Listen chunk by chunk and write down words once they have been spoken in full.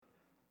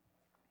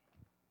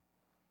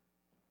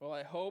Well,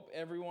 I hope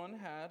everyone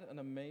had an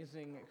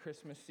amazing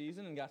Christmas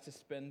season and got to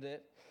spend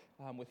it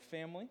with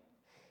family,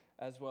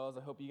 as well as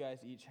I hope you guys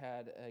each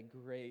had a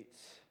great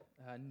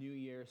New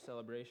Year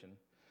celebration.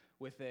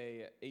 With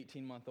a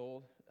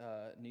 18-month-old,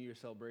 New Year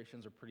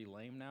celebrations are pretty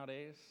lame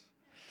nowadays.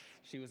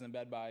 She was in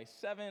bed by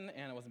 7,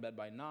 Anna was in bed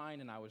by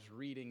 9, and I was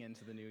reading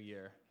into the new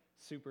year.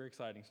 Super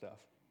exciting stuff.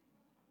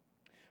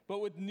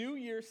 But with New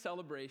Year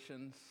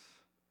celebrations,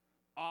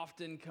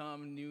 often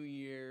come New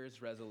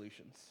Year's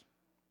resolutions.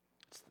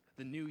 It's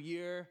the new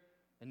year,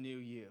 a new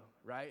you,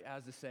 right?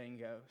 As the saying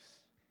goes.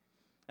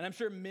 And I'm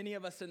sure many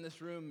of us in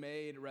this room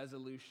made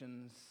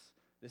resolutions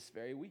this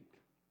very week.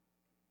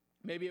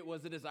 Maybe it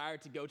was a desire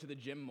to go to the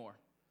gym more,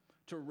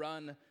 to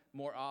run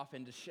more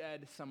often, to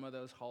shed some of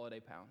those holiday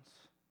pounds.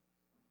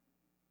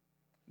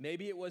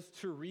 Maybe it was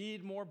to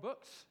read more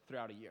books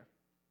throughout a year.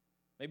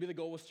 Maybe the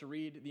goal was to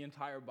read the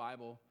entire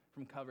Bible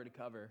from cover to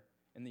cover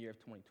in the year of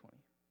 2020.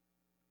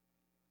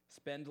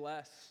 Spend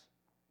less,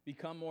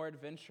 become more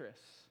adventurous,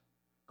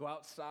 go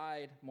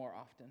outside more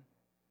often,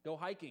 go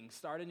hiking,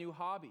 start a new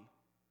hobby.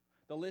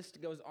 The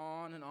list goes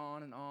on and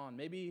on and on.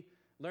 Maybe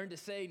learn to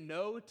say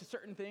no to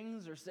certain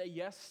things or say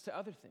yes to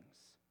other things.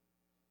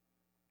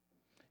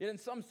 Yet in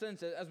some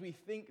sense, as we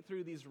think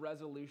through these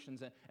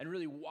resolutions and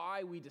really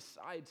why we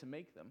decide to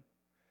make them,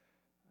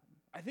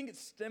 I think it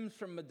stems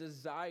from a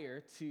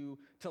desire to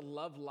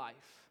love life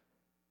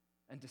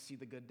and to see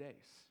the good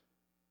days.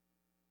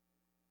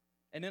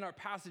 And in our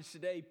passage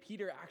today,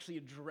 Peter actually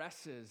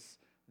addresses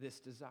this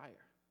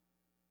desire.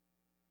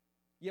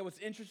 Yet what's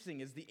interesting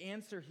is the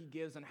answer he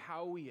gives on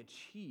how we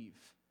achieve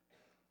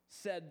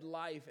said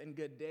life and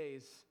good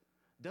days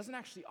doesn't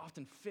actually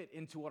often fit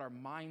into what our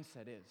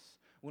mindset is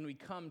when we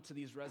come to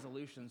these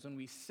resolutions, when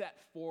we set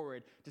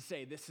forward to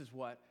say, this is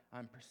what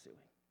I'm pursuing.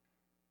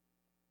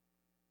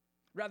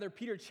 Rather,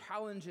 Peter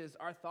challenges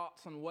our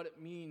thoughts on what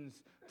it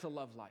means to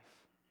love life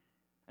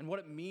and what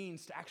it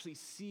means to actually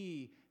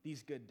see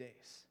these good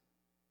days.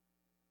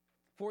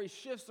 For he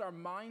shifts our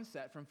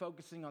mindset from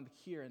focusing on the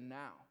here and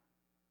now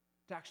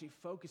to actually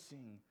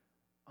focusing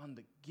on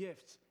the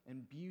gift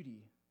and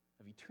beauty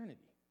of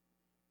eternity.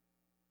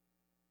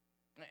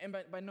 And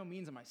by no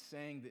means am I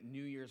saying that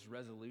New Year's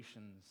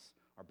resolutions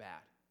are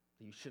bad,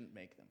 that you shouldn't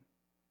make them.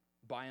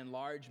 By and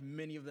large,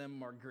 many of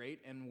them are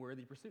great and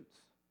worthy pursuits.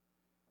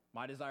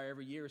 My desire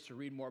every year is to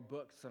read more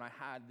books than I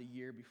had the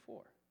year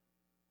before.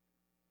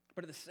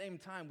 But at the same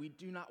time, we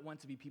do not want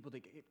to be people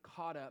that get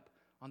caught up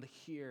on the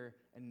here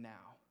and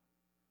now,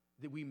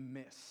 that we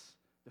miss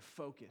the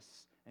focus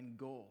and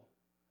goal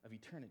of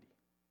eternity.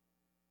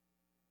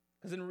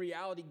 Because in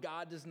reality,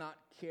 God does not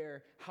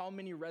care how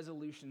many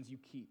resolutions you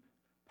keep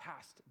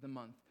past the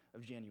month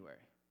of January.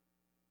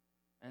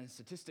 And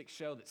statistics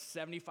show that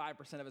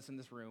 75% of us in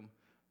this room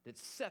that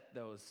set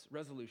those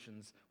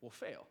resolutions will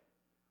fail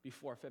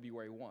before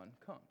February 1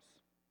 comes.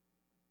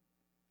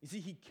 You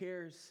see, he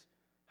cares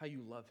how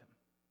you love him.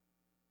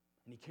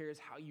 And he cares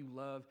how you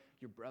love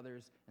your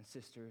brothers and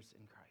sisters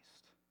in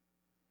Christ.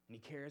 And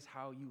he cares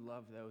how you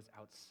love those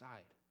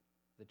outside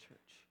the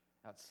church,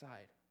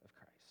 outside of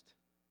Christ.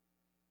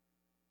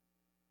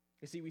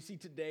 You see, we see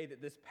today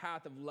that this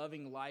path of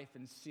loving life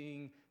and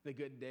seeing the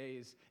good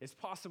days is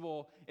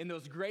possible in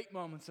those great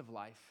moments of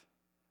life.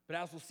 But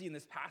as we'll see in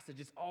this passage,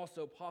 it's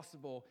also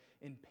possible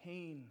in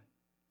pain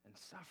and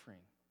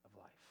suffering of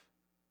life.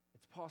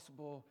 It's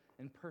possible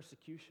in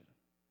persecution,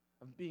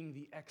 of being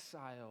the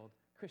exiled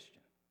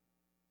Christian.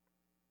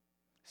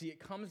 See, it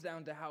comes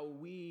down to how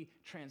we,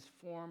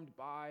 transformed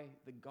by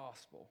the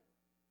gospel,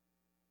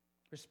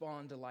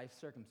 respond to life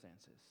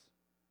circumstances,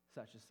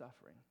 such as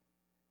suffering.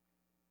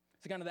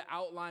 So kind of the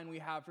outline we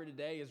have for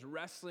today is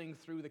wrestling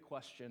through the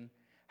question,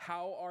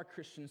 how are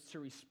Christians to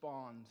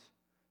respond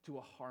to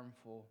a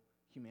harmful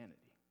humanity?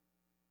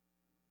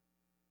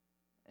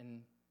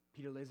 And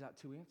Peter lays out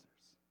two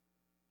answers.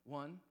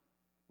 One,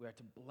 we are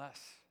to bless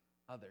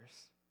others.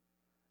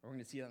 We're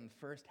going to see that in the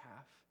first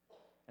half.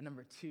 And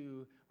number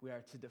two, we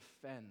are to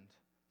defend.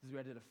 We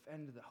are to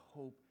defend the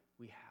hope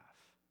we have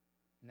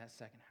in that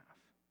second half.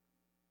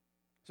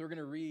 So we're going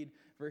to read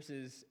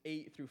verses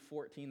 8 through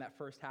 14, that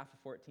first half of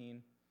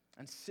 14,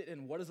 and sit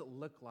in what does it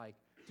look like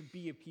to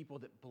be a people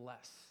that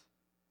bless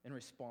in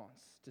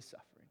response to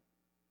suffering.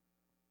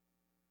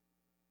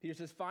 Peter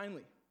says,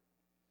 finally,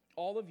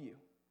 all of you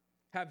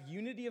have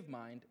unity of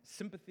mind,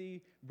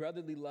 sympathy,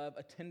 brotherly love,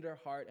 a tender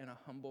heart, and a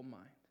humble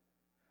mind.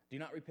 Do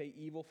not repay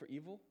evil for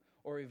evil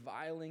or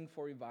reviling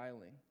for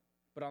reviling,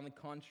 but on the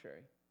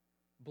contrary,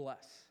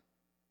 bless.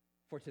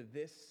 For to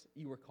this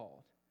you were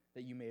called,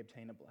 that you may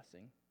obtain a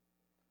blessing.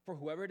 For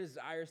whoever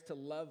desires to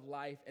love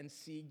life and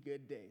see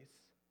good days,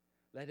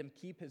 let him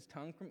keep his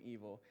tongue from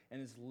evil and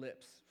his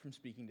lips from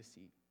speaking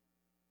deceit.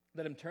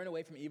 Let him turn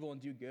away from evil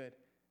and do good.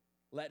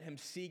 Let him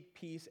seek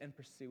peace and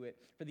pursue it.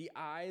 For the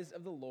eyes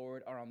of the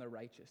Lord are on the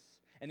righteous,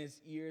 and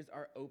his ears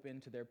are open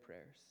to their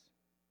prayers.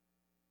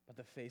 But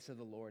the face of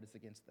the Lord is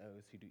against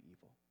those who do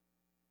evil.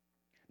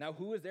 Now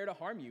who is there to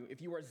harm you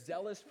if you are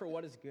zealous for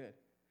what is good?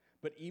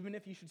 But even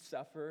if you should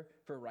suffer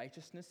for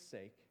righteousness'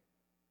 sake,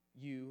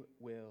 you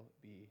will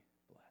be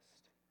blessed.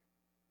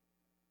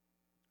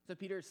 So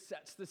Peter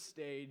sets the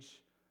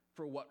stage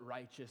for what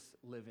righteous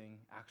living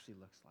actually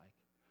looks like.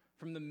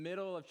 From the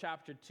middle of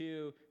chapter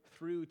 2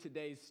 through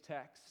today's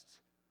text,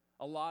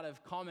 a lot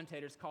of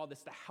commentators call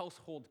this the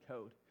household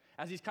code.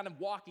 As he's kind of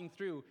walking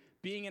through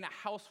being in a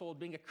household,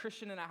 being a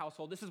Christian in a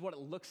household, this is what it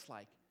looks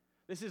like.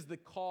 This is the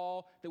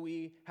call that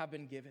we have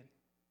been given.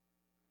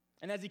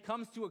 And as he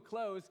comes to a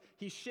close,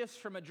 he shifts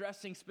from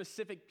addressing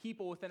specific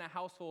people within a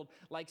household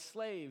like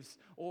slaves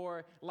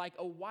or like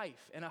a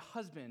wife and a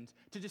husband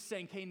to just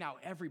saying, okay, now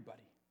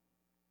everybody.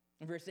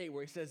 In verse 8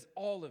 where he says,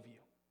 all of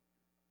you.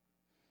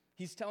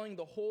 He's telling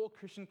the whole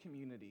Christian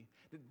community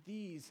that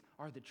these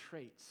are the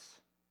traits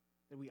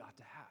that we ought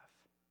to have.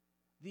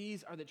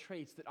 These are the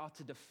traits that ought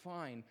to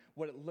define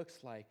what it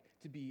looks like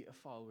to be a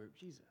follower of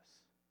Jesus.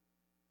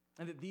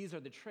 And that these are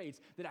the traits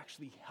that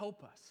actually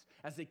help us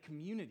as a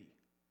community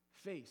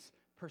face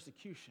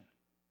persecution,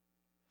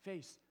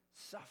 face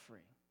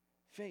suffering,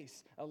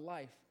 face a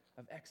life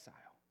of exile.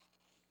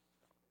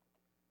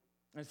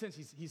 In a sense,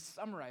 he's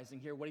summarizing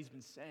here what he's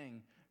been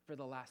saying for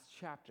the last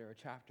chapter or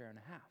chapter and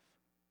a half.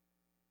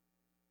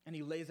 And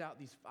he lays out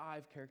these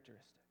 5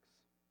 characteristics.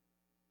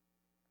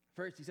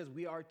 First, he says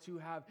we are to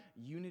have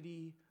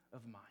unity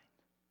of mind.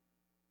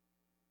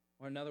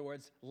 Or in other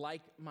words,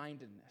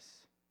 like-mindedness.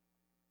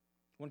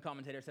 One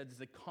commentator says it's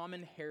a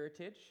common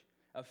heritage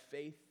of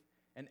faith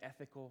and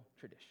ethical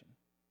tradition.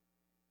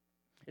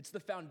 It's the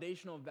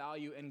foundational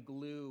value and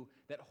glue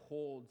that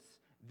holds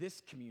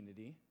this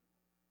community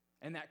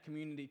and that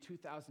community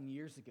 2,000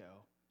 years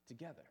ago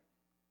together.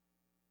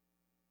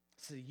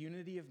 It's a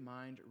unity of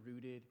mind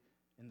rooted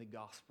in the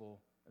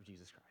gospel of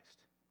Jesus Christ.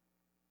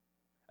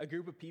 A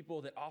group of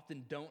people that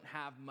often don't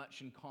have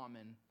much in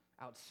common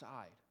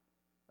outside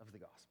of the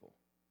gospel.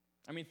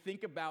 I mean,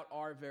 think about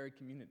our very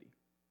community.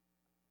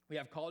 We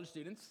have college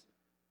students,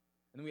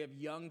 and then we have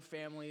young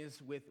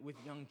families with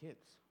young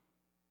kids.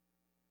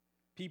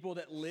 People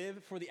that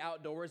live for the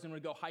outdoors and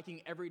would go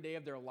hiking every day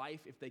of their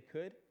life if they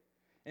could,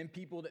 and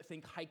people that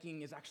think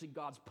hiking is actually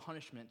God's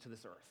punishment to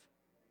this earth.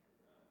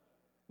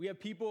 We have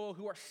people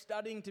who are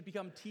studying to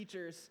become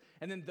teachers,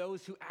 and then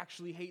those who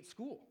actually hate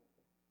school.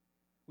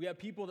 We have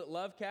people that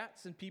love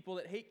cats and people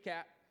that hate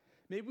cats.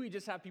 Maybe we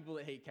just have people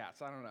that hate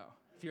cats. I don't know,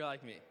 if you're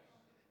like me.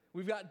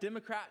 We've got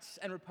Democrats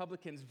and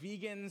Republicans,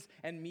 vegans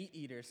and meat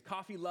eaters,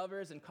 coffee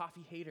lovers and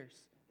coffee haters,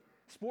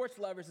 sports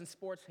lovers and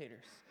sports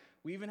haters.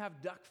 We even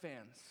have duck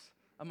fans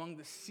among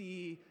the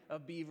sea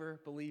of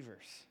beaver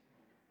believers.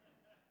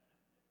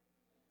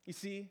 You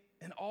see,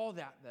 in all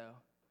that, though,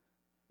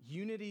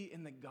 unity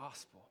in the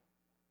gospel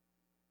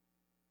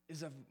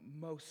is of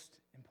most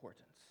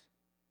importance.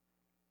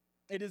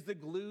 It is the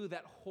glue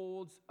that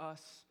holds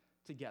us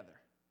together.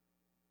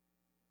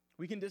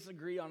 We can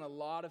disagree on a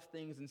lot of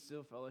things and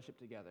still fellowship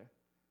together.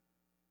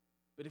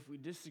 But if we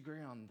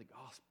disagree on the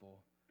gospel,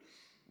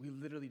 we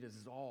literally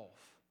dissolve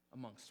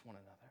amongst one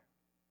another.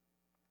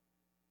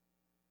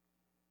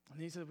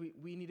 And he said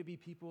we need to be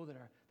people that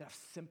have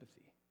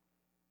sympathy.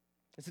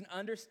 It's an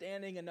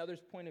understanding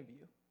another's point of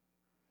view.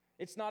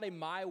 It's not a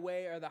my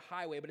way or the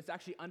highway, but it's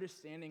actually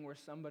understanding where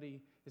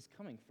somebody is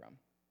coming from.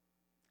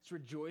 It's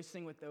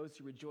rejoicing with those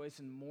who rejoice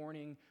and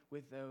mourning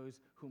with those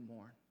who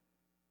mourn.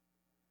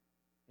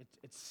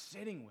 It's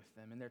sitting with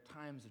them in their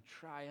times of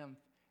triumph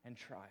and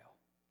trial.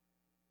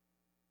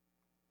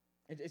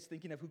 It's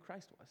thinking of who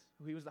Christ was,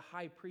 who he was the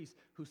high priest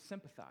who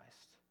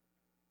sympathized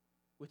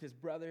with his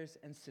brothers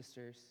and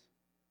sisters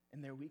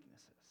in their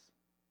weaknesses.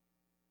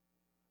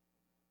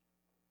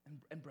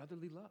 And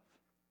brotherly love.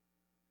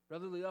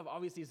 Brotherly love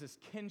obviously is this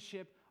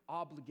kinship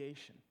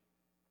obligation.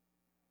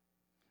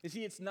 You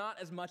see, it's not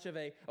as much of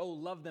a,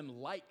 love them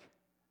like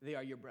they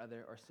are your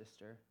brother or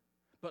sister,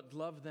 but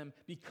love them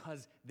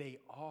because they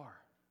are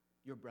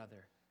your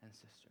brother and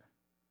sister.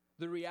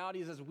 The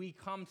reality is as we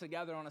come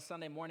together on a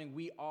Sunday morning,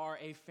 we are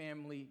a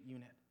family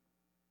unit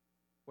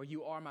where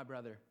you are my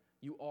brother,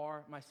 you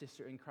are my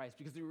sister in Christ,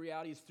 because the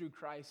reality is through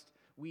Christ,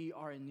 we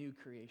are a new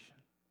creation.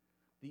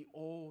 The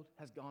old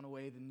has gone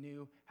away, the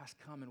new has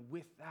come, and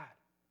with that,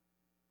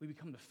 we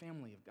become the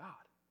family of God.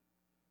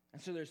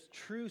 And so there's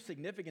true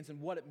significance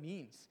in what it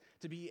means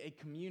to be a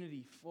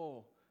community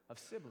full of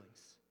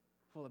siblings,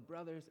 full of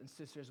brothers and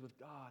sisters with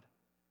God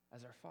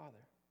as our Father.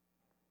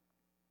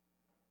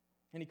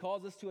 And he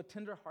calls us to a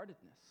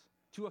tenderheartedness,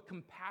 to a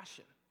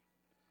compassion,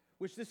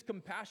 which this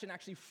compassion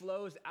actually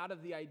flows out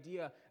of the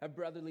idea of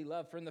brotherly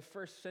love. For in the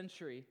first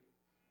century,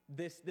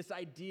 this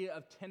idea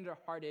of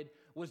tenderhearted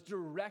was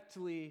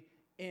directly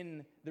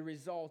in the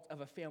result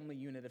of a family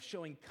unit, of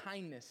showing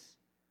kindness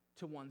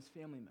to one's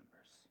family members.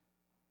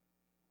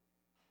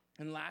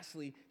 And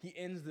lastly, he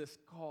ends this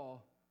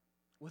call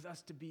with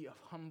us to be of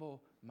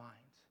humble mind,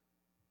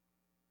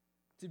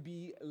 to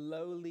be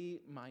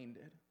lowly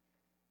minded.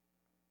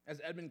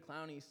 As Edmund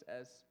Clowney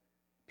says,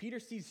 Peter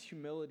sees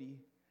humility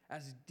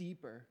as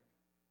deeper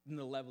than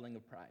the leveling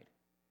of pride.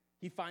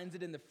 He finds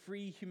it in the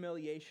free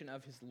humiliation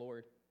of his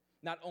Lord,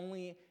 not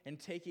only in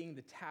taking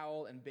the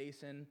towel and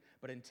basin,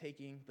 but in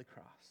taking the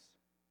cross.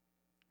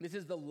 This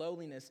is the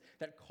lowliness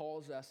that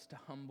calls us to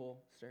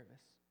humble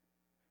service.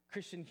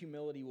 Christian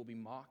humility will be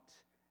mocked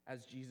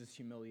as Jesus'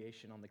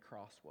 humiliation on the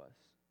cross was,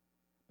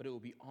 but it will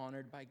be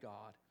honored by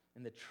God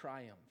in the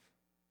triumph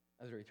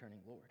of the returning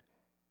Lord.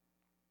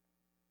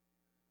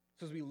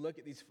 So as we look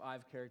at these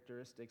 5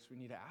 characteristics, we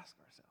need to ask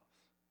ourselves,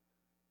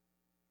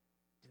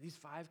 do these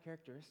 5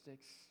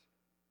 characteristics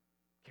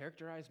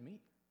characterize me?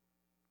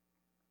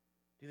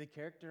 Do they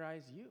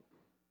characterize you?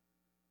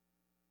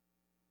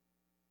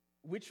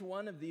 Which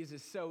one of these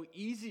is so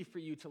easy for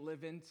you to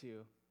live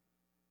into,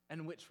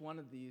 and which one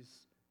of these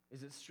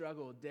is a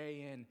struggle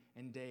day in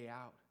and day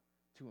out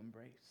to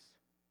embrace?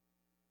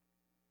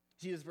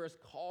 Jesus' verse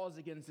calls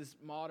against this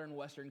modern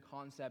Western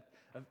concept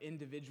of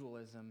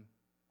individualism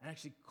and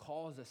actually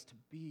calls us to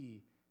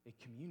be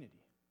a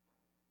community.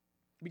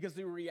 Because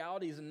the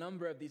reality is a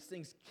number of these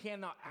things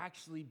cannot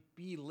actually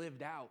be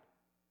lived out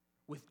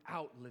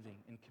without living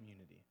in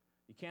community.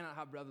 You cannot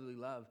have brotherly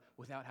love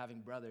without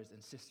having brothers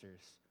and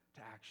sisters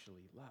to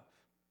actually love.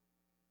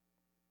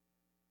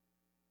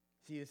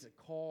 See, it's a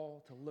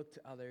call to look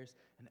to others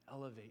and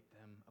elevate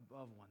them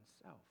above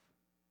oneself.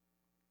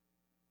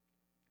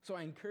 So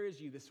I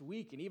encourage you this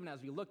week, and even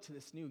as we look to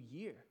this new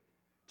year,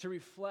 to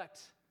reflect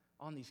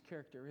on these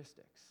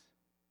characteristics.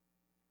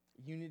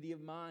 Unity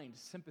of mind,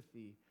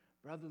 sympathy,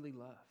 brotherly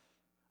love,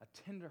 a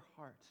tender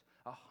heart,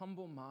 a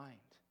humble mind.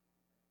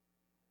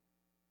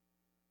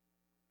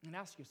 And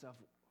ask yourself,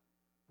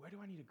 where do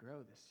I need to grow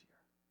this year?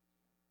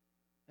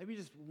 Maybe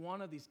just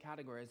one of these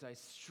categories I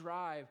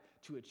strive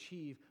to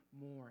achieve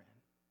more in.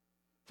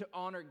 To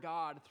honor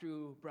God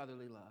through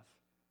brotherly love.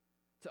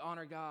 To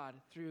honor God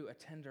through a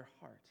tender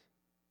heart.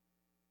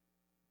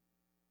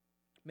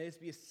 May this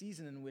be a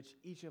season in which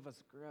each of us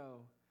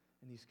grow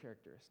in these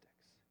characteristics.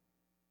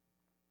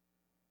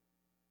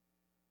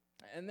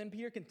 And then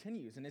Peter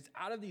continues, and it's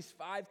out of these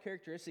 5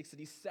 characteristics that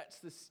he sets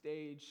the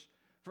stage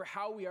for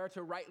how we are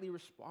to rightly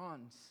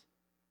respond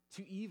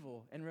to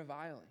evil and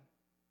reviling.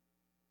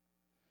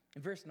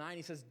 In verse 9,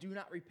 he says, "Do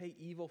not repay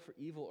evil for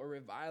evil or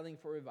reviling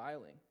for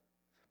reviling,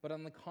 but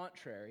on the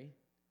contrary,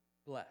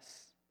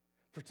 bless.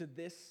 For to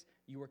this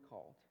you were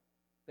called,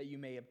 that you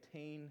may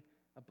obtain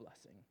a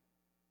blessing."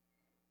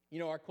 You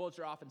know, our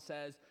culture often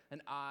says,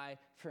 an eye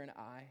for an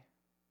eye.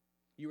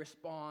 You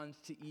respond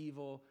to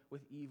evil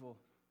with evil.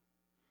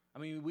 I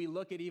mean, we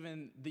look at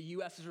even the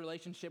U.S.'s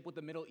relationship with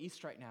the Middle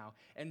East right now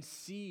and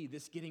see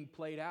this getting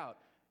played out.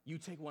 You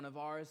take one of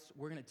ours,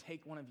 we're going to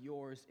take one of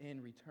yours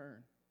in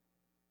return.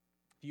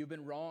 If you've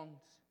been wronged,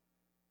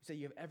 you say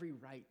you have every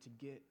right to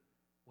get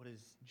what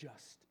is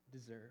just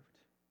deserved.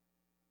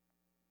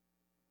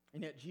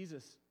 And yet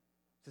Jesus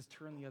says,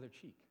 turn the other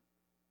cheek.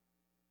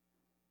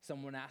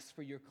 Someone asks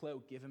for your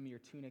cloak, give him your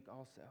tunic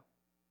also.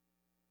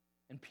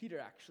 And Peter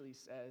actually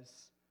says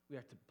we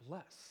are to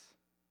bless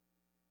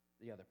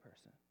the other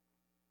person.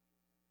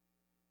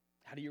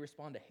 How do you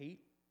respond to hate?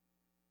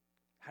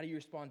 How do you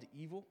respond to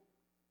evil?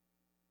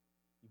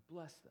 You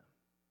bless them.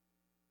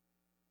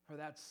 For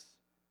that's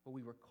what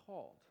we were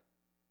called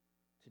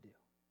to do.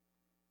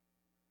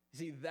 You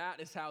see, that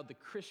is how the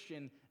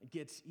Christian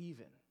gets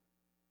even,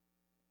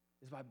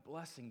 is by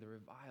blessing the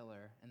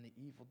reviler and the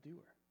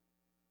evildoer.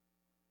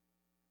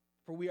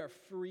 For we are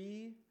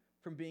free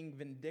from being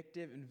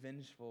vindictive and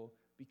vengeful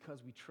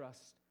because we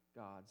trust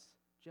God's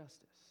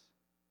justice.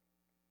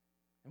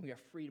 And we are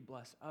free to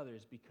bless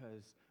others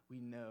because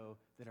we know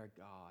that our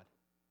God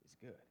is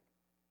good.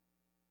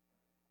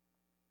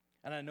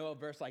 And I know a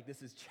verse like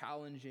this is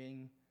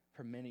challenging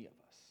for many of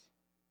us.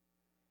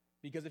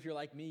 Because if you're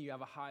like me, you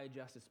have a high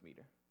justice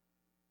meter.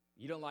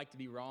 You don't like to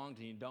be wronged,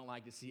 and you don't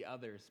like to see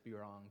others be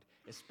wronged,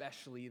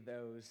 especially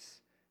those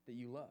that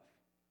you love.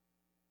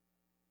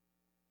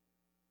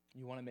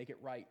 You want to make it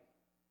right,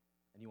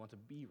 and you want to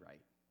be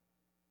right.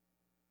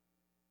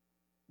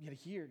 Yet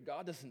here,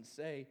 God doesn't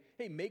say,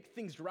 hey, make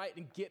things right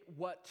and get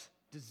what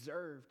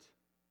deserved.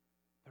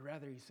 But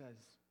rather, he says,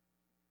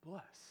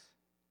 bless.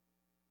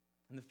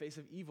 In the face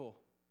of evil,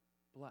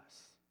 bless.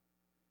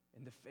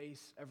 In the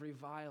face of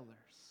revilers,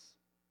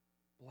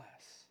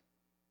 bless.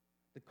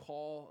 The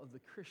call of the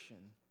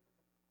Christian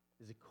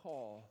is a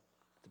call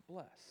to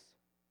bless.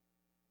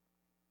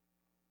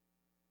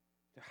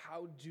 So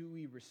how do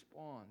we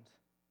respond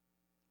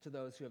to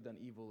those who have done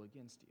evil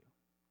against you?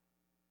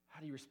 How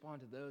do you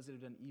respond to those that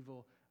have done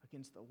evil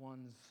against the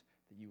ones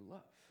that you love?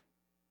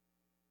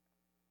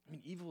 I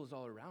mean, evil is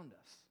all around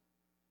us.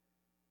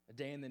 A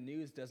day in the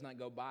news does not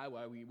go by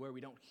where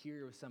we don't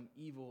hear of some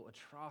evil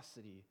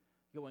atrocity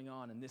going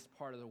on in this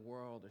part of the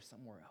world or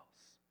somewhere else.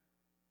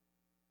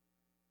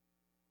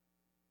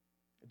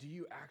 Do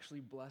you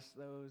actually bless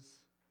those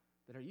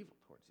that are evil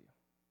towards you?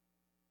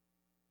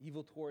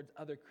 Evil towards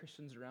other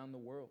Christians around the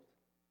world?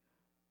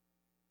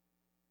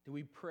 Do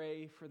we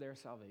pray for their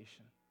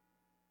salvation?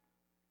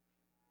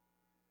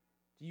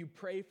 Do you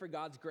pray for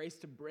God's grace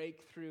to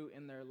break through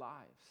in their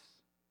lives?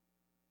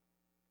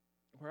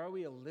 Or are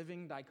we a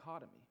living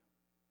dichotomy?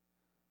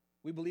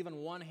 We believe on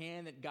one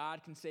hand that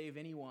God can save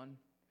anyone,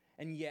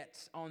 and yet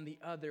on the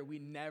other, we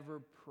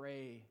never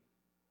pray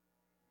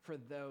for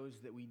those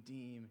that we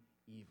deem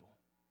evil.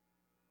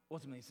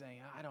 Ultimately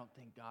saying, I don't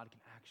think God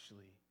can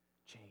actually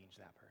change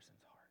that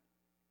person's heart.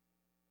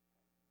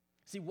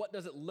 See, what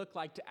does it look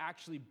like to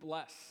actually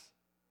bless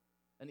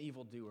an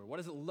evildoer? What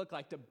does it look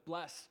like to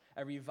bless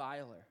a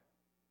reviler?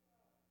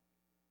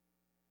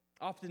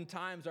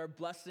 Oftentimes, our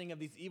blessing of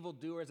these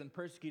evildoers and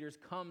persecutors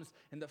comes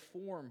in the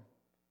form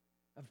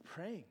of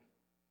praying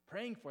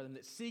for them,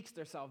 that seeks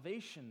their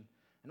salvation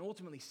and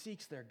ultimately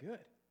seeks their good.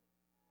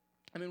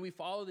 I mean, we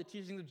follow the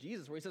teachings of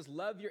Jesus where he says,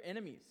 love your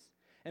enemies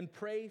and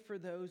pray for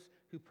those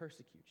who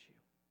persecute you.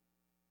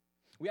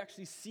 We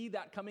actually see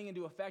that coming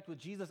into effect with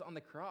Jesus on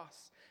the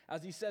cross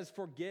as he says,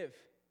 forgive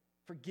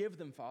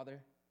them, Father,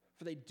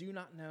 for they do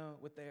not know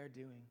what they are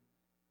doing.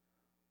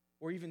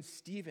 Or even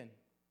Stephen,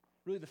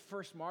 really the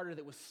first martyr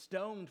that was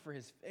stoned for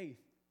his faith.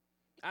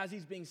 As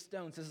he's being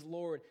stoned, says,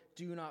 Lord,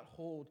 do not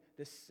hold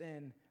this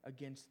sin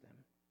against them.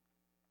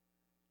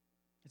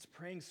 It's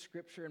praying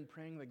scripture and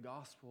praying the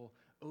gospel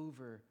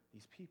over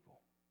these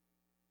people.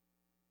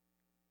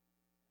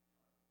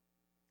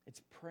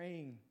 It's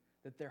praying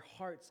that their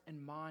hearts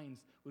and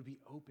minds would be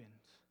opened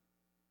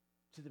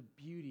to the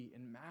beauty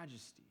and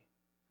majesty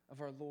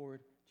of our Lord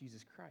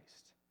Jesus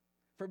Christ,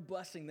 for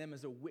blessing them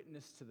as a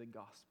witness to the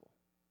gospel.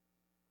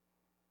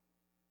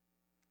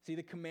 See,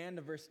 the command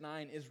of verse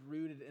 9 is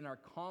rooted in our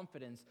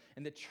confidence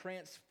in the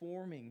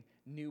transforming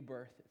new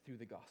birth through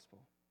the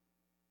gospel.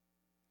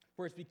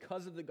 For it's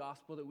because of the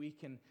gospel that we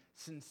can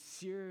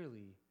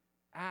sincerely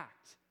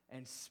act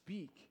and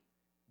speak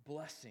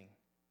blessing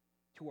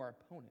to our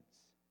opponents,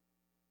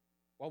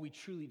 while we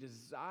truly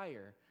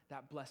desire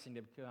that blessing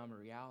to become a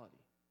reality.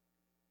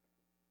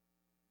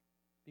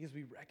 Because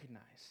we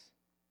recognize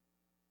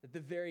that the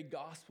very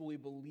gospel we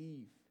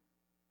believe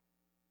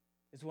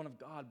is one of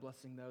God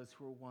blessing those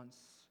who were once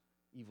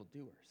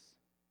evildoers.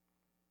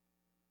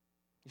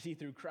 You see,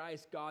 through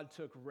Christ, God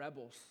took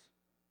rebels,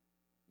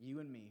 you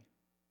and me,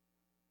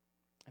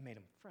 and made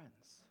them friends.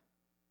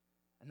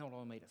 And not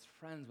only made us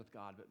friends with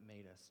God, but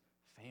made us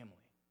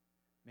family,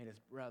 made us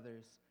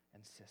brothers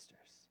and sisters.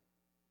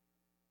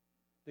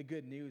 The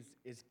good news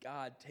is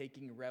God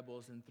taking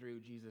rebels and through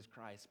Jesus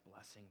Christ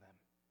blessing them.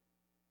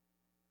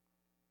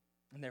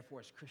 And therefore,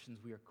 as Christians,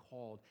 we are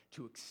called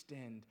to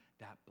extend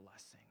that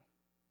blessing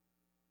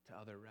to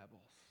other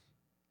rebels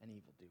and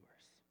evildoers.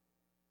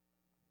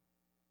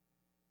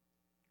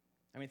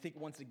 I mean, think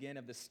once again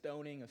of the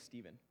stoning of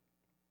Stephen.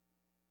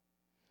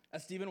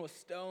 As Stephen was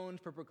stoned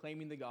for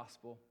proclaiming the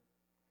gospel,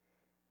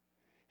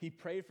 he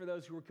prayed for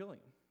those who were killing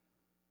him.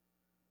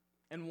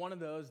 And one of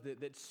those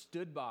that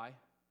stood by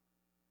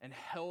and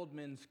held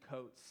men's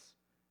coats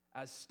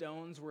as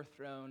stones were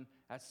thrown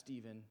at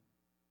Stephen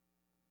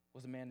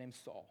was a man named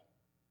Saul.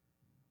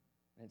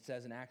 And it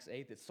says in Acts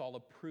 8 that Saul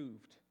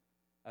approved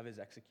of his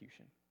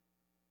execution.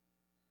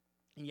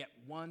 And yet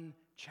one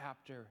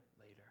chapter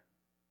later,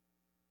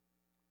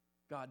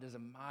 God does a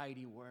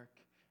mighty work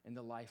in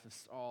the life of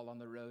Saul on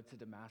the road to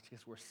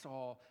Damascus, where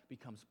Saul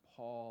becomes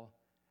Paul,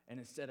 and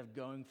instead of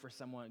going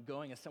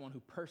as someone who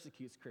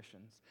persecutes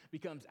Christians,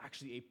 becomes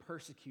actually a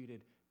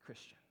persecuted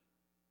Christian.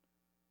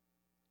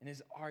 And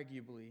is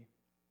arguably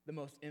the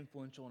most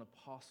influential and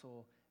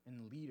apostle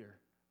and leader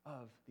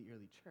of the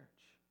early church.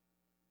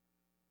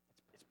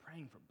 It's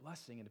praying for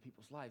blessing into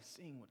people's lives,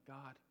 seeing what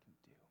God can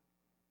do.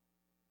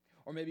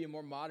 Or maybe a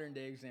more modern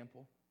day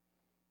example.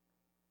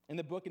 In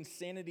the book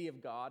Insanity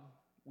of God,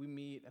 we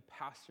meet a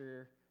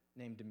pastor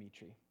named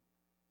Dmitri.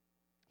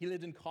 He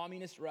lived in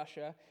communist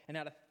Russia and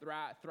had a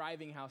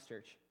thriving house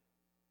church.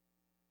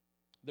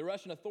 The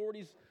Russian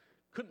authorities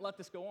couldn't let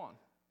this go on.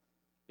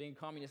 Being a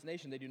communist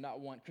nation, they do not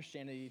want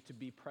Christianity to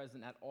be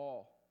present at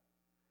all.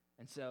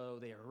 And so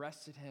they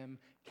arrested him,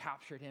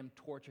 captured him,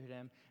 tortured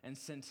him, and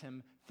sent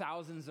him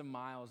thousands of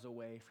miles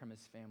away from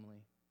his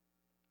family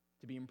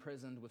to be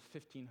imprisoned with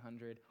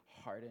 1,500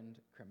 hardened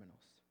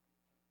criminals.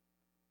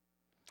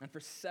 And for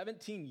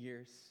 17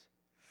 years,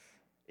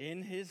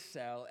 in his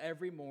cell,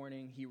 every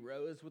morning he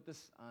rose with the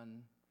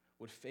sun,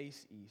 would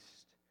face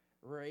east,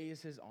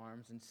 raise his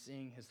arms, and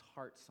sing his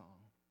heart song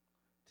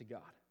to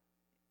God.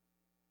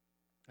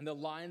 And the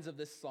lines of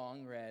this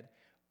song read,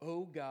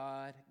 "O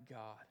God,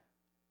 God,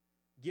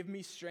 give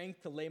me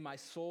strength to lay my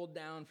soul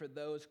down for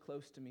those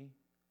close to me,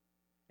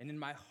 and in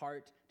my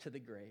heart to the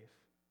grave,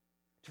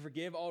 to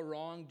forgive all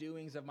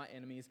wrongdoings of my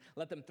enemies.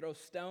 Let them throw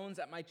stones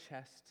at my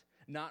chest,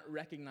 not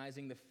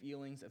recognizing the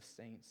feelings of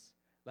saints.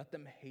 Let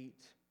them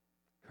hate,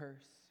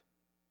 curse.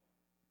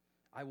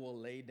 I will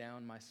lay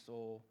down my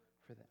soul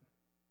for them."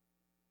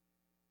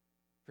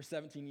 For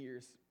 17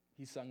 years,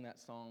 he sung that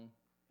song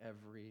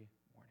every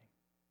morning.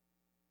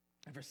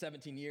 And for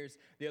 17 years,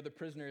 the other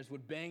prisoners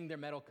would bang their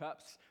metal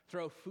cups,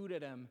 throw food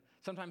at him,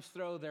 sometimes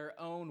throw their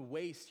own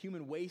waste,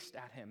 human waste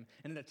at him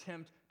in an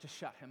attempt to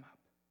shut him up.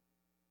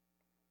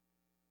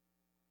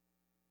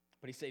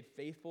 But he stayed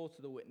faithful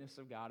to the witness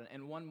of God.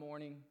 And one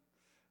morning,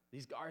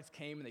 these guards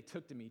came and they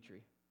took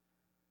Dmitri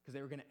because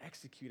they were going to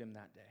execute him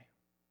that day.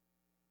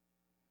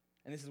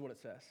 And this is what it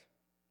says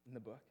in the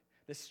book.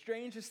 The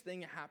strangest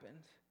thing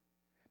happened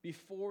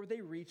before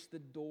they reached the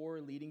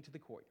door leading to the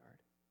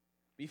courtyard.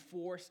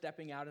 Before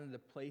stepping out into the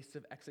place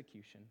of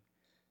execution,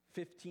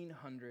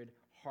 1,500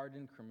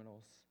 hardened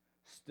criminals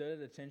stood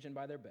at attention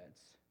by their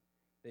beds.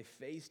 They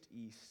faced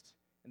east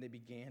and they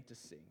began to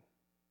sing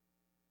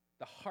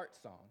the heart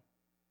song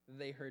that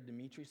they heard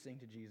Dimitri sing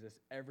to Jesus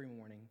every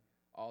morning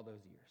all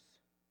those years.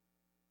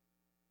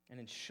 And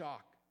in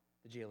shock,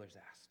 the jailers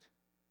asked,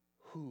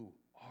 "Who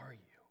are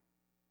you?"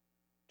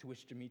 To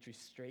which Dimitri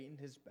straightened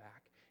his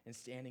back and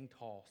standing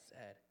tall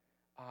said,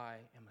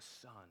 "I am a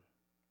son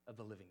of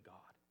the living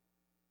God,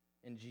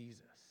 and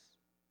Jesus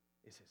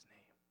is his name."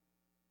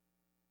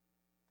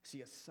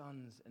 See, as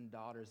sons and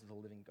daughters of the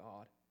living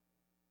God,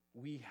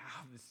 we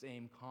have the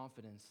same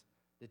confidence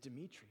that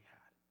Dimitri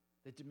had,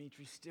 that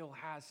Dimitri still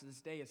has to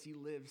this day as he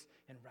lives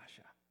in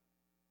Russia.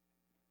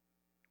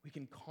 We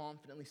can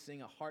confidently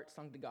sing a heart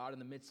song to God in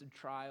the midst of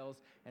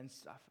trials and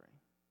suffering.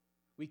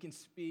 We can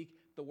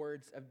speak the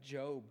words of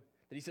Job,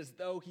 that he says,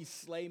 "Though he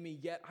slay me,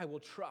 yet I will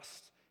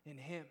trust in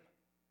him."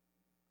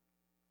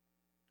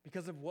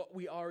 Because of what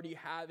we already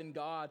have in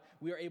God,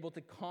 we are able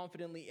to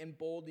confidently and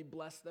boldly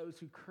bless those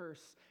who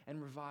curse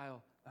and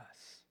revile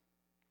us.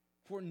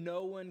 For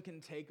no one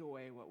can take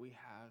away what we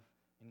have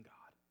in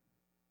God.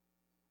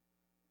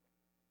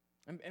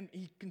 And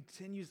he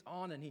continues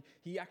on, and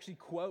he actually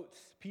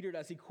quotes, Peter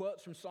does, he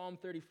quotes from Psalm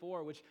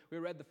 34, which we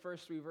read the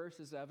first 3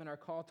 verses of in our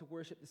call to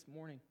worship this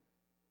morning.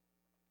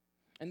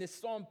 And this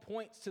psalm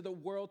points to the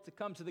world to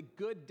come, to the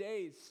good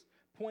days,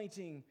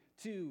 pointing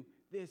to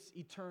this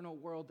eternal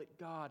world that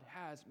God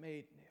has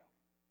made new.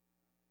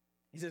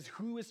 He says,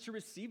 who is to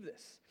receive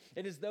this?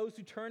 It is those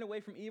who turn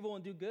away from evil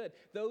and do good,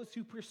 those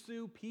who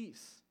pursue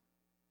peace.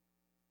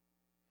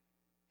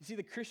 You see,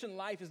 the Christian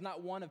life is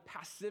not one of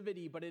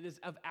passivity, but it is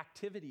of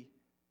activity.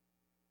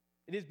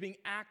 It is being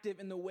active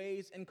in the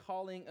ways and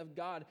calling of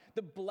God.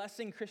 The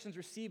blessing Christians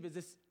receive is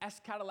this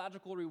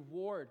eschatological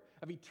reward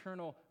of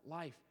eternal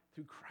life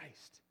through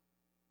Christ.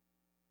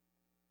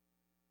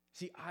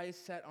 See, eyes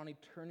set on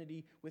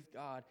eternity with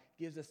God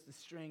gives us the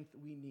strength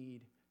we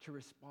need to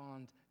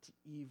respond to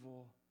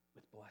evil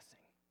with blessing.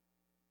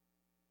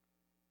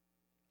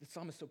 The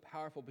psalm is so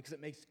powerful because it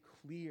makes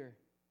clear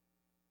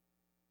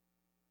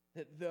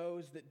that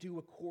those that do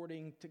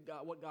according to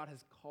God, what God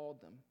has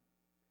called them,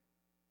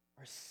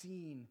 are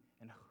seen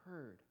and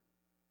heard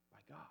by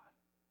God.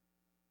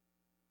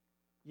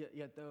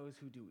 Yet those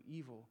who do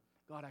evil,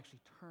 God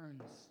actually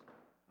turns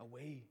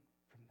away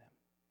from them.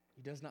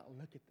 He does not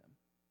look at them.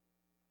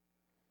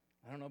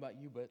 I don't know about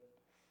you, but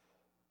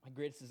my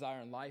greatest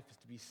desire in life is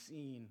to be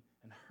seen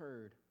and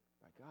heard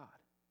by God.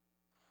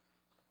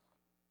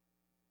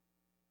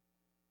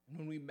 And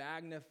when we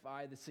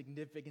magnify the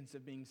significance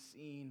of being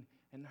seen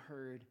and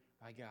heard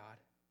by God,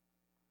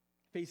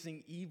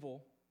 facing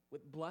evil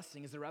with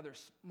blessing is a rather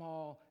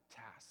small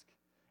task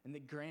in the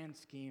grand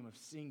scheme of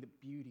seeing the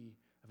beauty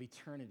of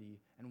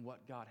eternity and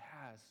what God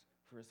has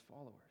for his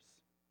followers.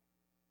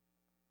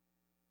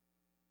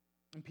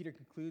 And Peter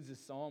concludes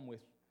this psalm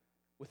with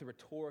a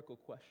rhetorical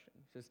question.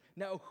 He says,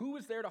 "Now who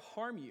is there to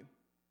harm you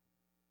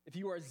if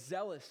you are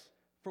zealous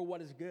for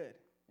what is good?"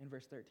 In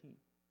verse 13.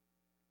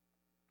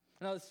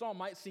 Now this psalm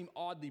might seem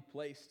oddly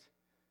placed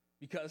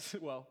because,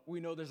 well,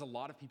 we know there's a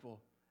lot of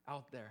people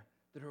out there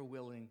that are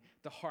willing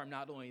to harm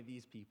not only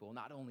these people,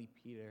 not only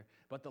Peter,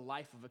 but the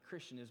life of a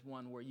Christian is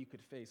one where you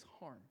could face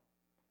harm.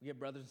 We have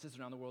brothers and sisters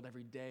around the world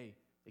every day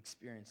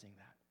experiencing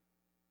that.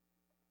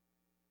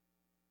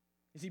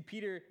 You see,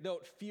 Peter, though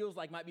it feels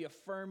like might be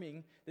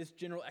affirming this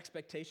general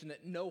expectation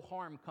that no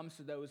harm comes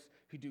to those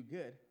who do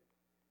good,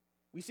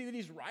 we see that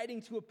he's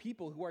writing to a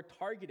people who are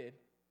targeted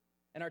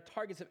and are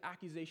targets of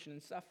accusation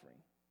and suffering.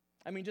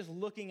 I mean, just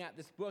looking at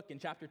this book in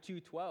chapter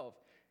 2:12,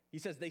 he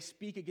says, they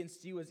speak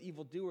against you as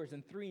evildoers.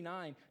 In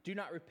 3:9, do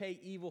not repay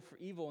evil for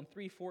evil. In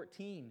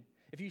 3:14,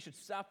 if you should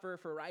suffer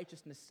for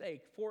righteousness'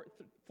 sake.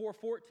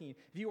 4:14,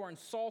 if you are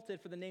insulted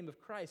for the name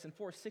of Christ. And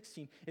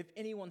 4:16, if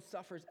anyone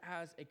suffers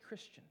as a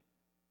Christian.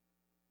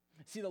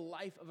 See, the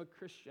life of a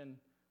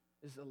Christian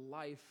is the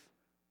life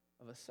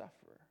of a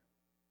sufferer.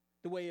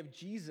 The way of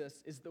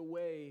Jesus is the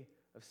way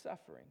of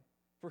suffering,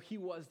 for he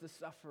was the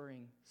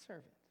suffering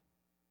servant.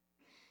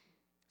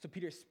 So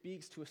Peter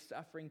speaks to a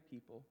suffering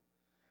people,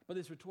 but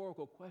this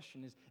rhetorical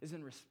question is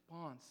in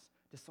response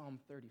to Psalm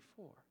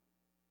 34.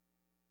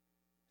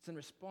 It's in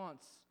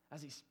response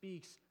as he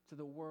speaks to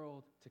the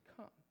world to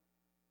come.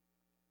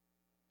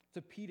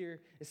 So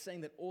Peter is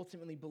saying that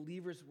ultimately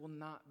believers will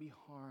not be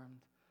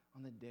harmed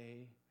on the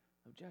day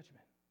of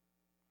judgment.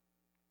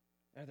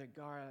 Rather,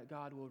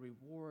 God will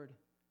reward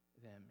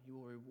them. He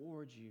will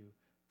reward you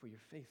for your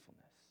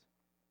faithfulness.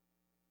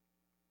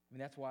 I mean,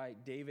 that's why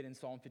David in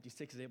Psalm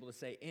 56 is able to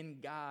say, in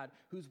God,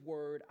 whose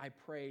word I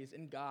praise,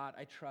 in God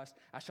I trust,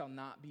 I shall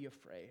not be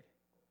afraid.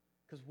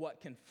 Because what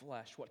can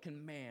flesh, what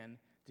can man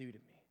do to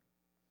me?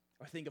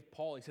 Or think of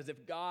Paul. He says,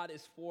 if God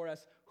is for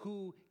us,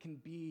 who can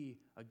be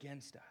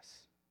against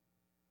us?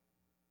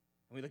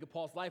 And we look at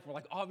Paul's life, and we're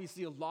like,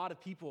 obviously a lot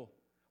of people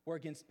were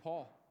against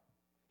Paul.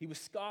 He was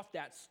scoffed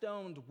at,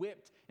 stoned,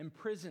 whipped,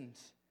 imprisoned,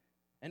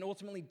 and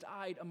ultimately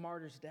died a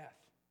martyr's death.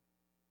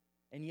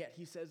 And yet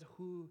he says,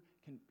 who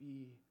can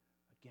be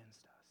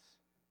against us?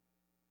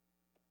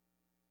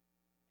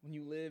 When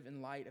you live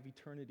in light of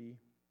eternity,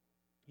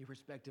 your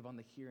perspective on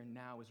the here and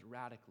now is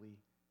radically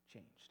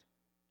changed.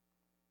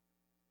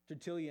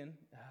 Tertullian,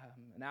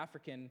 an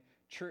African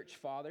church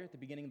father at the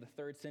beginning of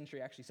the 3rd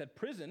century, actually said,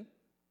 prison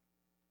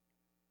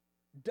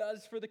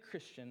does for the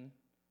Christian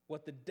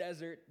what the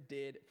desert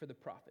did for the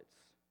prophets.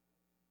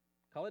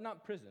 Call it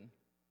not prison,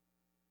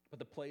 but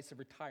the place of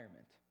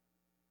retirement.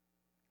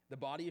 The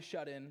body is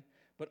shut in,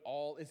 but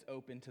all is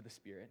open to the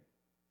spirit.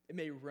 It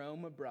may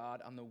roam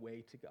abroad on the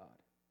way to God.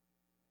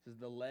 It says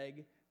the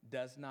leg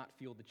does not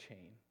feel the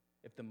chain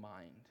if the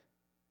mind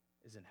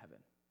is in heaven.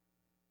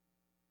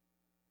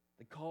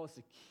 The call is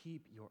to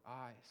keep your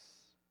eyes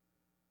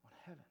on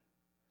heaven.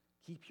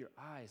 Keep your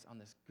eyes on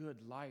this good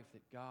life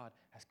that God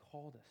has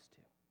called us to.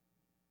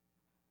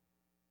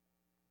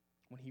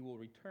 When he will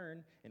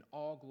return in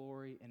all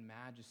glory and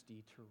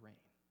majesty to reign.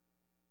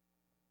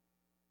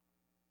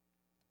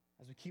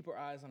 As we keep our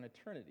eyes on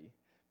eternity,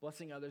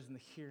 blessing others in the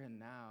here and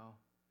now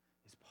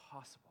is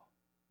possible.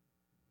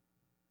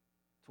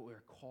 It's what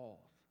we're called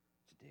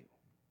to do.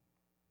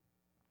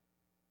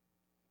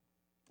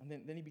 And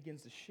then he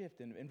begins to shift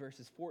in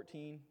verses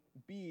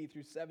 14b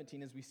through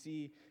 17 as we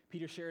see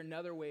Peter share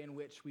another way in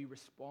which we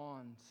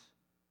respond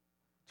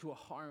to a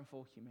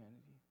harmful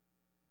humanity.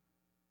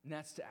 And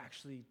that's to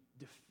actually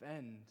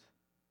defend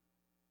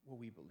what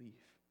we believe.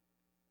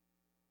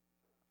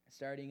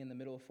 Starting in the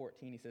middle of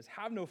 14, he says,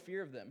 have no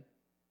fear of them,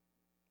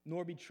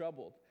 nor be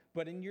troubled,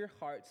 but in your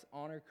hearts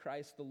honor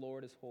Christ the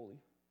Lord as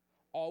holy,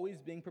 always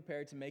being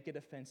prepared to make a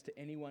defense to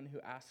anyone who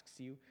asks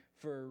you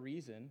for a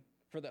reason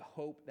for the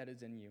hope that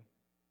is in you.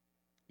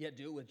 Yet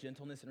do it with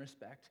gentleness and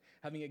respect,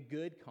 having a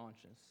good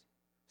conscience,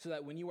 so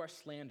that when you are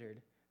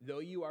slandered, though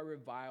you are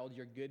reviled,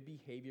 your good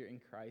behavior in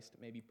Christ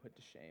may be put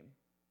to shame.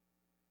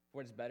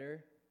 For it's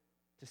better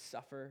to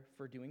suffer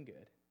for doing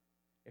good,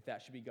 if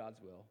that should be God's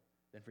will,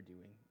 than for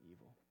doing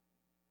evil.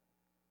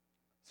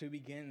 So he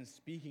begins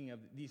speaking of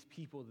these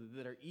people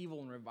that are evil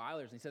and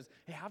revilers, and he says,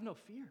 hey, have no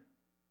fear.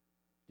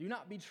 Do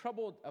not be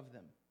troubled of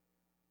them.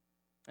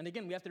 And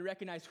again, we have to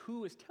recognize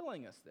who is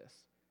telling us this.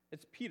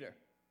 It's Peter.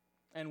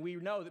 And we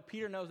know that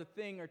Peter knows a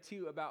thing or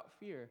two about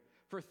fear.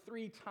 For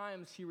 3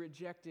 times he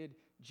rejected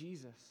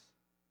Jesus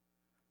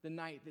the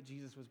night that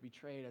Jesus was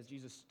betrayed, as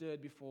Jesus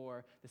stood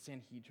before the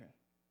Sanhedrin.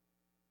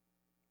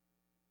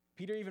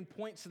 Peter even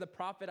points to the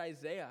prophet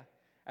Isaiah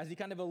as he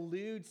kind of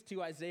alludes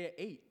to Isaiah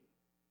 8,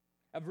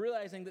 of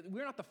realizing that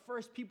we're not the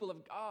first people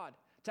of God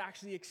to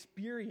actually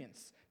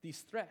experience these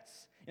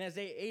threats. In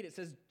Isaiah 8, it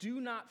says,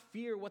 do not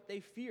fear what they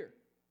fear,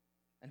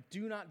 and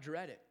do not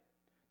dread it.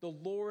 The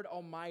Lord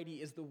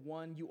Almighty is the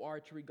one you are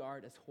to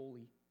regard as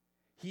holy.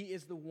 He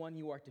is the one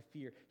you are to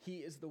fear. He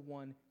is the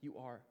one you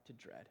are to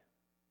dread.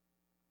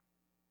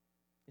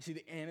 You see,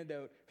 the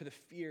antidote for the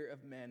fear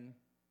of men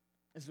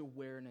is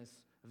awareness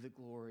of the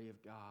glory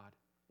of God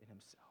in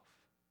himself.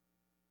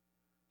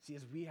 See,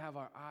 as we have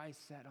our eyes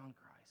set on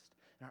Christ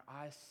and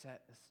our eyes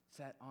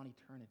set on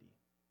eternity,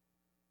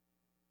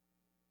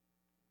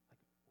 like,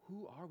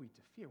 who are we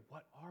to fear?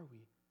 What are we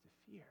to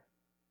fear?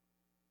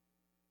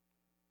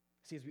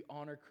 See, as we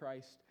honor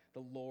Christ,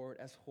 the Lord,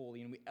 as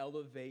holy, and we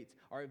elevate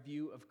our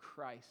view of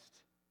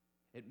Christ,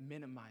 it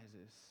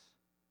minimizes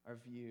our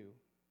view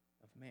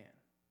of man.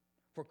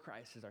 For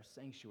Christ is our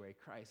sanctuary.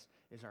 Christ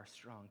is our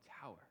strong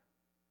tower.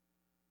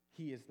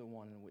 He is the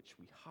one in which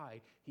we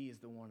hide. He is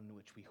the one in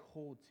which we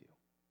hold to.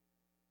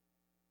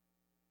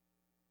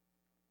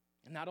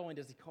 And not only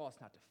does he call us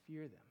not to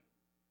fear them,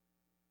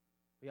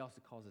 but he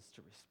also calls us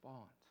to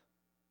respond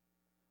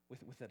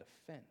with a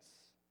defense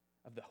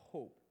of the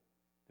hope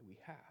that we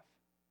have.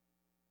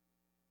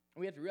 And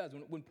we have to realize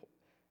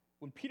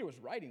when Peter was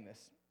writing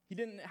this, he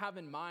didn't have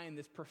in mind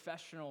this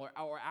professional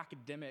or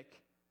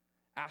academic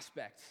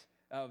aspect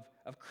of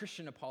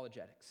Christian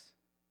apologetics.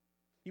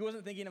 He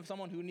wasn't thinking of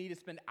someone who needed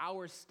to spend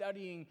hours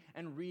studying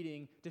and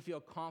reading to feel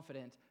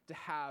confident to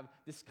have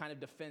this kind of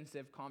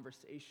defensive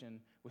conversation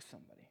with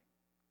somebody.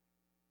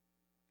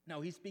 No,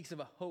 he speaks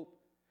of a hope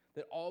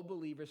that all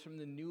believers, from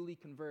the newly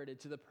converted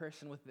to the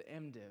person with the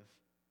MDiv,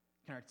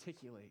 can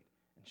articulate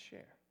and share.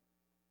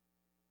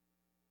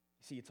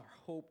 You see, it's our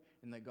hope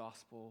in the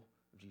gospel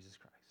of Jesus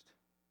Christ,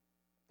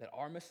 that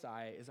our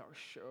Messiah is our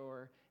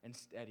sure and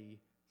steady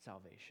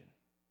salvation.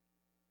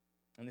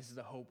 And this is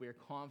a hope we are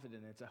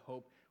confident in. It's a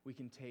hope we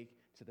can take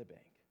to the bank.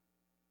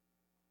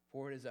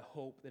 For it is a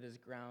hope that is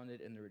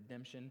grounded in the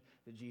redemption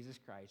that Jesus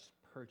Christ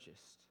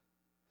purchased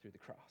through the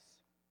cross.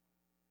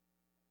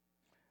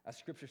 As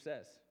Scripture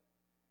says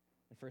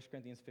in 1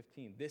 Corinthians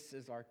 15, this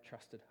is our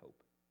trusted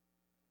hope,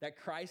 that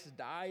Christ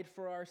died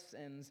for our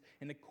sins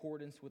in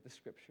accordance with the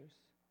Scriptures,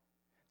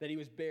 that he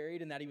was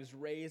buried and that he was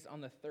raised on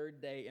the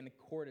 3rd day in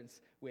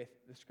accordance with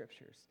the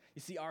Scriptures.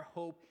 You see, our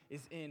hope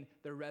is in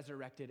the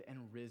resurrected and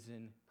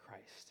risen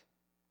Christ.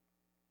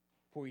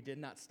 For he did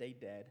not stay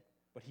dead,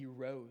 but he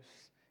rose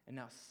and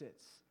now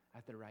sits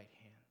at the right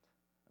hand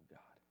of God.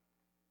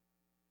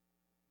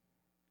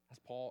 As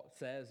Paul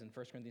says in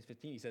 1 Corinthians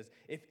 15, he says,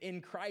 if in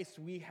Christ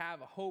we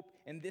have a hope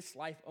in this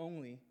life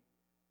only,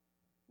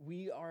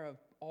 we are of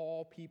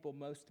all people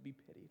most to be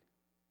pitied.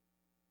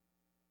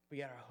 But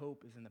yet our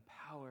hope is in the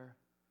power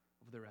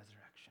of the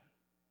resurrection.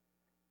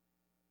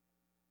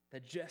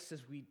 That just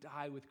as we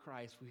die with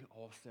Christ, we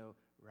also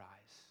rise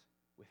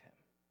with him.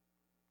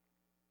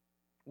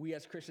 We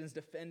as Christians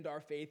defend our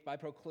faith by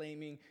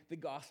proclaiming the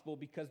gospel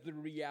because the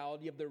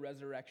reality of the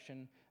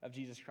resurrection of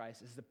Jesus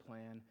Christ is the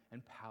plan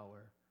and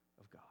power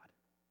of God.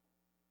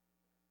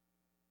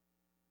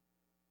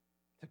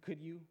 So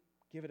could you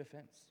give it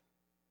offense?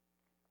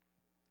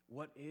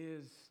 What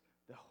is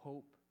the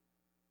hope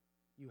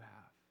you have?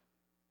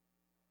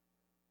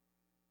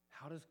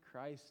 How does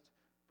Christ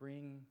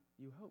bring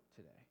you hope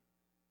today?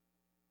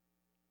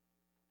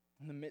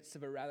 In the midst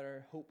of a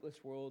rather hopeless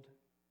world,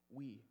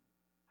 we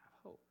have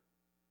hope.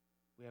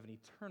 We have an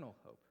eternal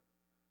hope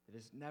that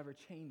is never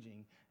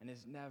changing and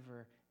is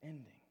never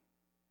ending.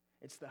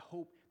 It's the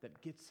hope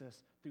that gets us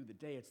through the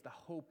day. It's the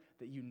hope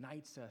that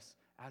unites us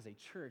as a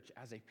church,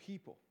 as a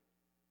people.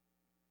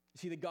 You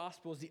see, the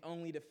gospel is the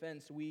only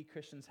defense we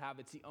Christians have.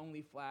 It's the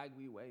only flag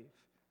we wave.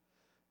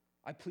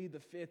 I plead the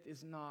fifth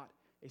is not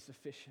a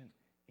sufficient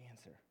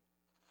answer.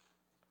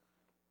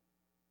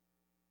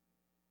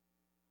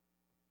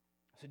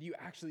 So do you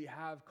actually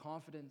have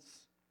confidence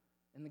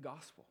in the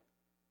gospel?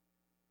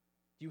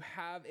 Do you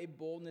have a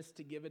boldness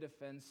to give a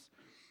defense,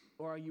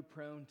 or are you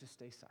prone to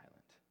stay silent?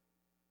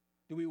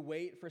 Do we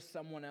wait for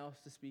someone else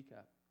to speak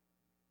up?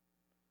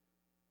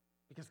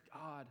 Because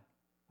God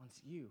wants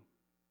you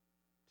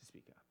to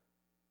speak up.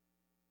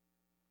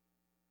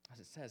 As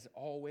it says,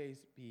 always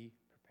be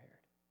prepared.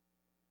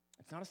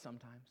 It's not a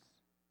sometimes.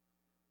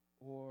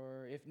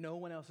 Or if no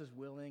one else is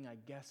willing, I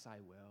guess I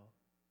will.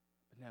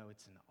 But no,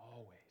 it's an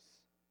always.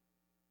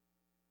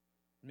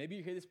 Maybe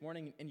you're here this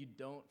morning and you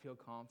don't feel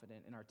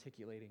confident in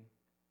articulating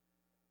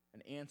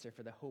an answer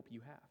for the hope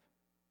you have.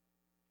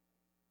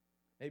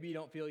 Maybe you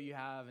don't feel you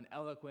have an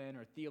eloquent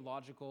or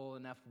theological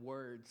enough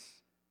words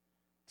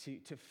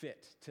to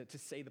fit, to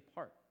say the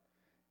part.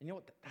 And you know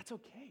what? That's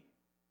okay.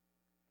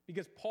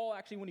 Because Paul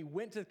actually, when he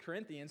went to the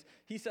Corinthians,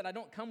 he said, I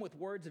don't come with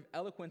words of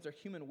eloquence or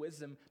human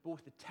wisdom, but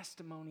with the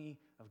testimony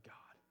of God.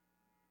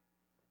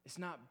 It's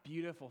not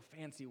beautiful,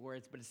 fancy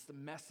words, but it's the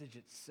message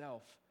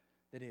itself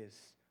that is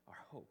our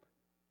hope.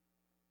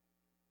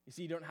 You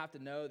see, you don't have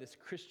to know this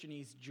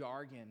Christianese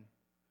jargon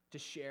to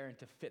share and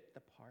to fit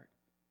the part.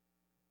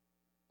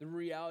 The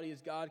reality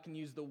is God can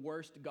use the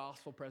worst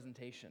gospel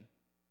presentation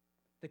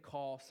to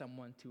call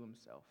someone to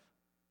himself.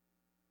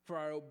 For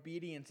our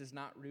obedience is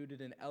not rooted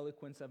in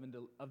eloquence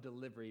of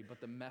delivery, but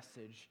the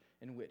message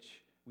in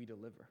which we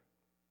deliver.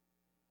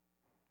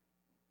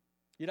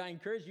 Yet I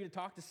encourage you to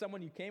talk to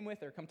someone you came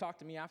with or come talk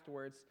to me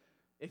afterwards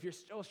if you're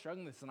still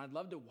struggling with this, and I'd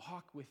love to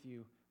walk with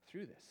you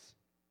through this.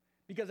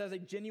 Because as a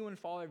genuine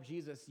follower of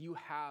Jesus, you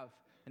have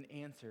an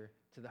answer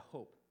to the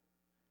hope.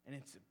 And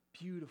it's a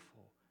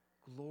beautiful,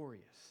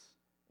 glorious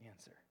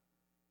answer.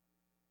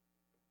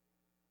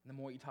 And the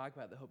more you talk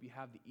about the hope you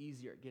have, the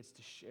easier it gets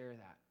to share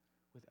that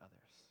with others.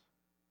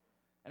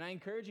 And I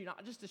encourage you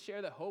not just to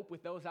share the hope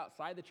with those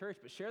outside the church,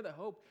 but share the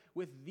hope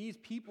with these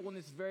people in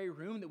this very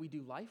room that we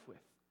do life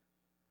with.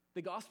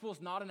 The gospel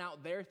is not an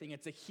out there thing,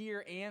 it's a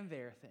here and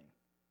there thing.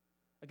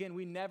 Again,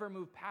 we never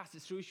move past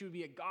it, so we should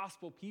be a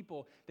gospel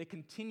people that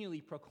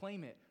continually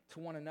proclaim it to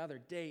one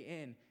another day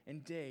in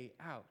and day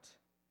out.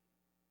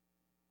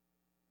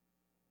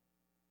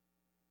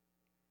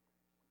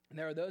 And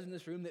there are those in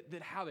this room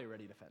that have a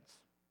ready defense.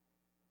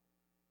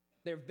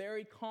 They're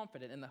very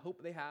confident in the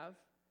hope they have.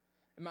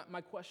 And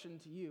my question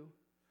to you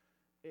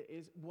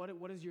is,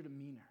 what is your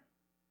demeanor?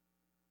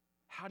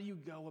 How do you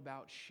go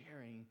about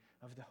sharing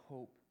of the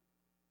hope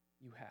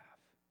you have?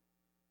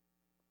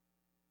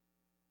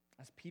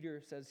 As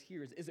Peter says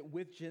here, is it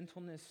with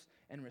gentleness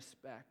and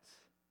respect?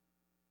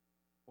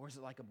 Or is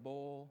it like a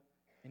bowl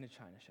in a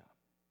china shop?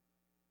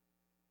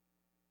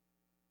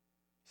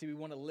 See, we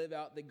want to live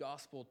out the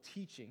gospel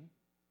teaching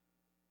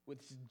with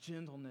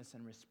gentleness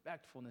and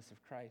respectfulness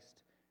of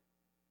Christ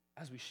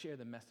as we share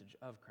the message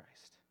of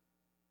Christ.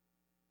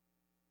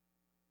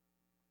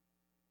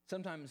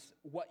 Sometimes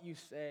what you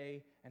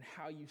say and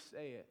how you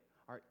say it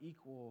are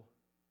equal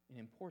in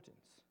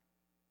importance.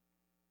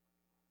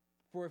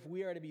 For if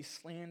we are to be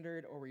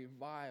slandered or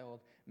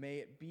reviled, may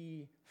it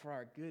be for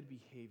our good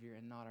behavior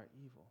and not our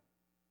evil.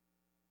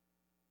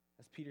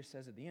 As Peter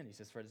says at the end, he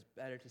says, for it is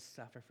better to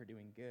suffer for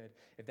doing good,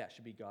 if that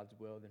should be God's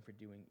will, than for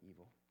doing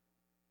evil.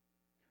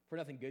 For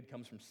nothing good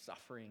comes from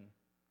suffering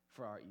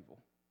for our evil.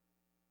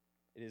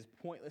 It is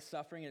pointless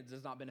suffering, and it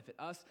does not benefit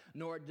us,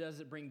 nor does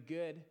it bring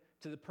good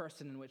to the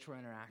person in which we're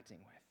interacting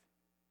with.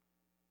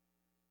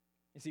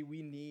 You see,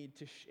 we need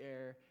to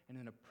share in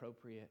an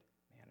appropriate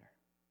manner.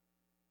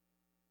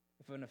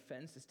 If an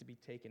offense is to be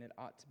taken, it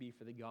ought to be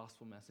for the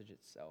gospel message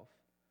itself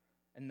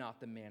and not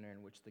the manner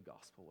in which the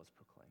gospel was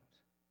proclaimed.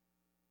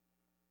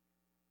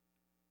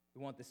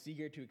 We want the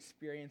seeker to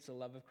experience the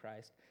love of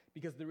Christ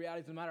because the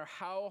reality is no matter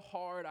how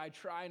hard I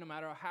try, no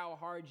matter how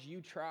hard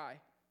you try,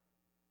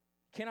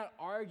 you cannot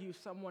argue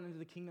someone into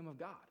the kingdom of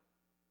God.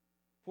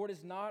 For it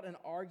is not an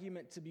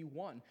argument to be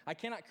won. I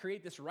cannot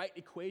create this right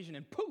equation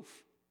and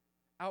poof,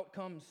 out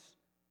comes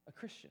a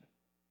Christian.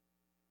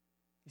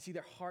 You see,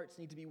 their hearts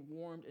need to be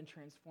warmed and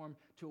transformed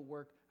to a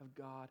work of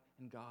God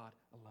and God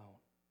alone.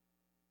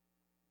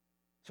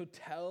 So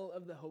tell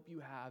of the hope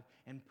you have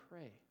and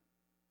pray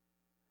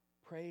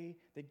pray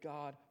that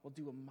God will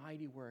do a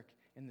mighty work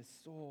in the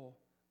soul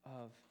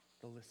of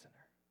the listener.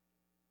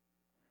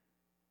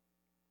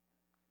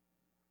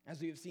 As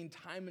we have seen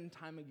time and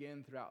time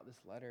again throughout this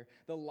letter,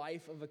 the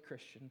life of a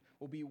Christian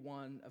will be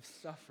one of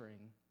suffering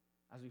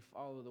as we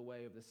follow the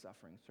way of the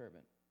suffering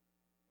servant.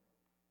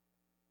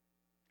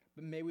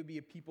 But may we be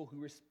a people who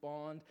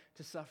respond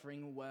to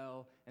suffering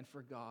well and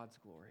for God's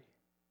glory.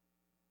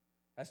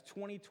 As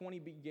 2020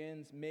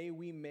 begins, may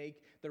we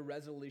make the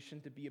resolution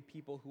to be a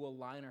people who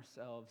align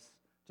ourselves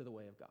to the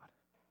way of God.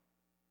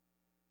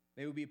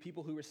 May we be a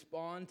people who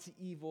respond to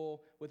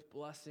evil with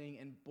blessing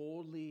and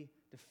boldly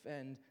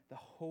defend the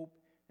hope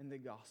in the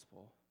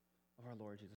gospel of our Lord Jesus